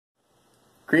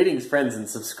Greetings, friends and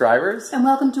subscribers. And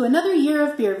welcome to another year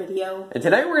of beer video. And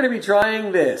tonight we're going to be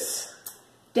trying this.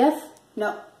 Death?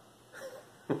 No.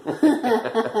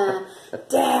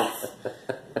 Death.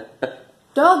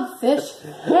 Dogfish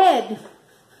Head.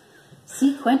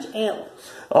 SeaQuench Ale.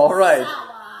 All right.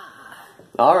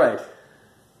 All right.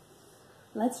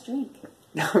 Let's drink.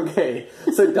 Okay,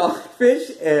 so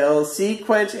Dogfish Ale,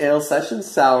 SeaQuench Ale Session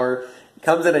Sour,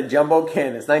 comes in a jumbo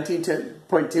can. It's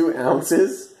 19.2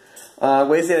 ounces.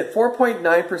 Weighs in at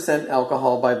 4.9%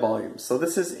 alcohol by volume. So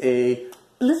this is a...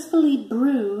 blissfully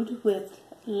brewed with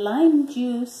lime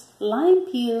juice, lime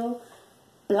peel,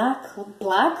 black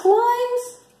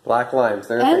limes? Black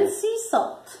limes. And sea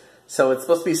salt. So it's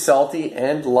supposed to be salty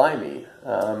and limey.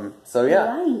 So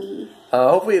yeah. Limey.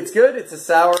 Hopefully it's good. It's a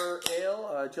sour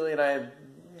ale. Julie and I have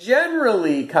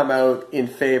generally come out in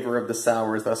favor of the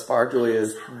sours thus far. Julie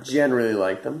has generally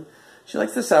liked them. She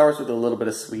likes the sours with a little bit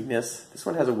of sweetness. This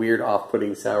one has a weird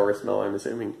off-putting sour smell, I'm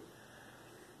assuming.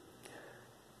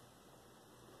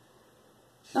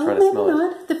 She's trying to smell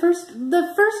not. The first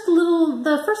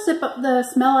sip of the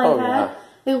smell I had,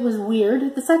 it was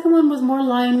weird. The second one was more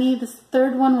limey. The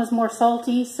third one was more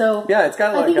salty. So yeah, it's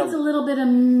kind of like I think it's a little bit of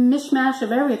mishmash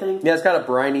of everything. Yeah, it's got a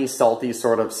briny, salty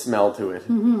sort of smell to it.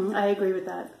 I agree with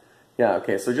that. Yeah.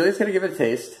 Okay. So Julie's gonna give it a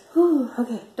taste. Ooh,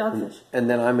 okay, Dogfish. And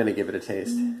then I'm gonna give it a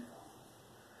taste.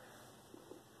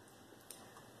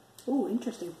 Ooh,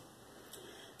 interesting.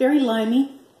 Very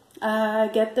limey.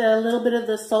 Get a little bit of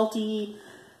the salty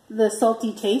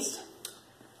taste,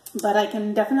 but I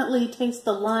can definitely taste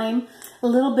the lime. A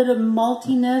little bit of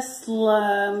maltiness,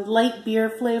 light beer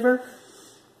flavor.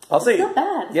 I'll say, not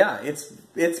bad. Yeah, it's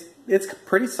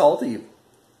pretty salty,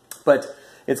 but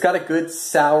it's got a good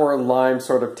sour lime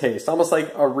sort of taste, almost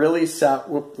like a really sour.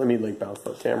 Whoop! Let me bounce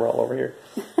the camera all over here.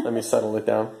 Let me settle it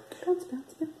down. Bounce,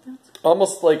 bounce, bounce, bounce.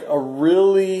 Almost like a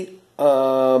really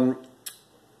lime,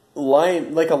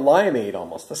 like a limeade,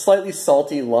 almost a slightly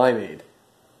salty limeade.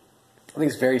 I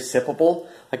think it's very sippable.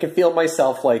 I can feel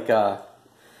myself like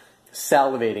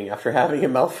salivating after having a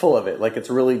mouthful of it. Like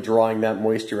it's really drawing that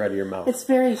moisture out of your mouth. It's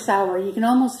very sour. You can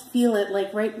almost feel it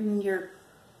like right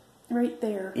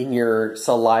there. In your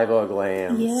saliva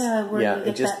glands. Yeah, where you get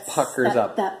it just puckers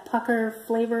up. That pucker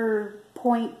flavor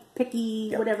point,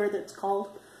 picky, whatever that's called.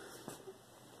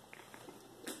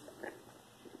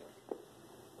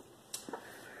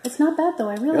 It's not bad though.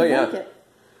 I really like it.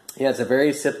 Yeah, it's a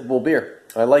very sippable beer.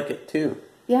 I like it too.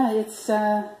 Yeah, it's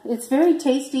very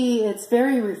tasty. It's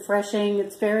very refreshing.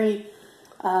 It's very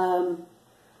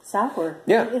sour.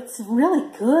 Yeah, it's really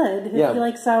good if you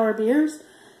like sour beers.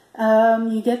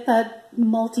 You get that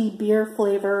malty beer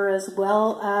flavor as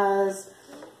well as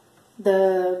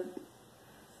the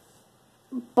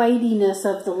bitiness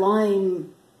of the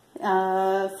lime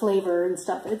flavor and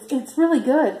stuff. It's really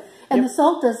good, and the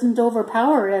salt doesn't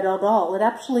overpower it at all. It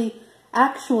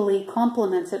actually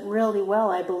complements it really well,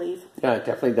 I believe. Yeah, it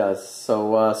definitely does.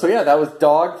 So yeah, that was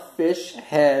Dogfish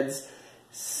Head's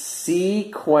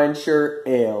SeaQuench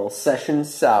Ale Session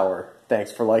Sour.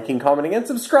 Thanks for liking, commenting, and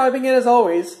subscribing, and as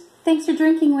always, thanks for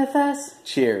drinking with us.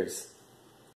 Cheers.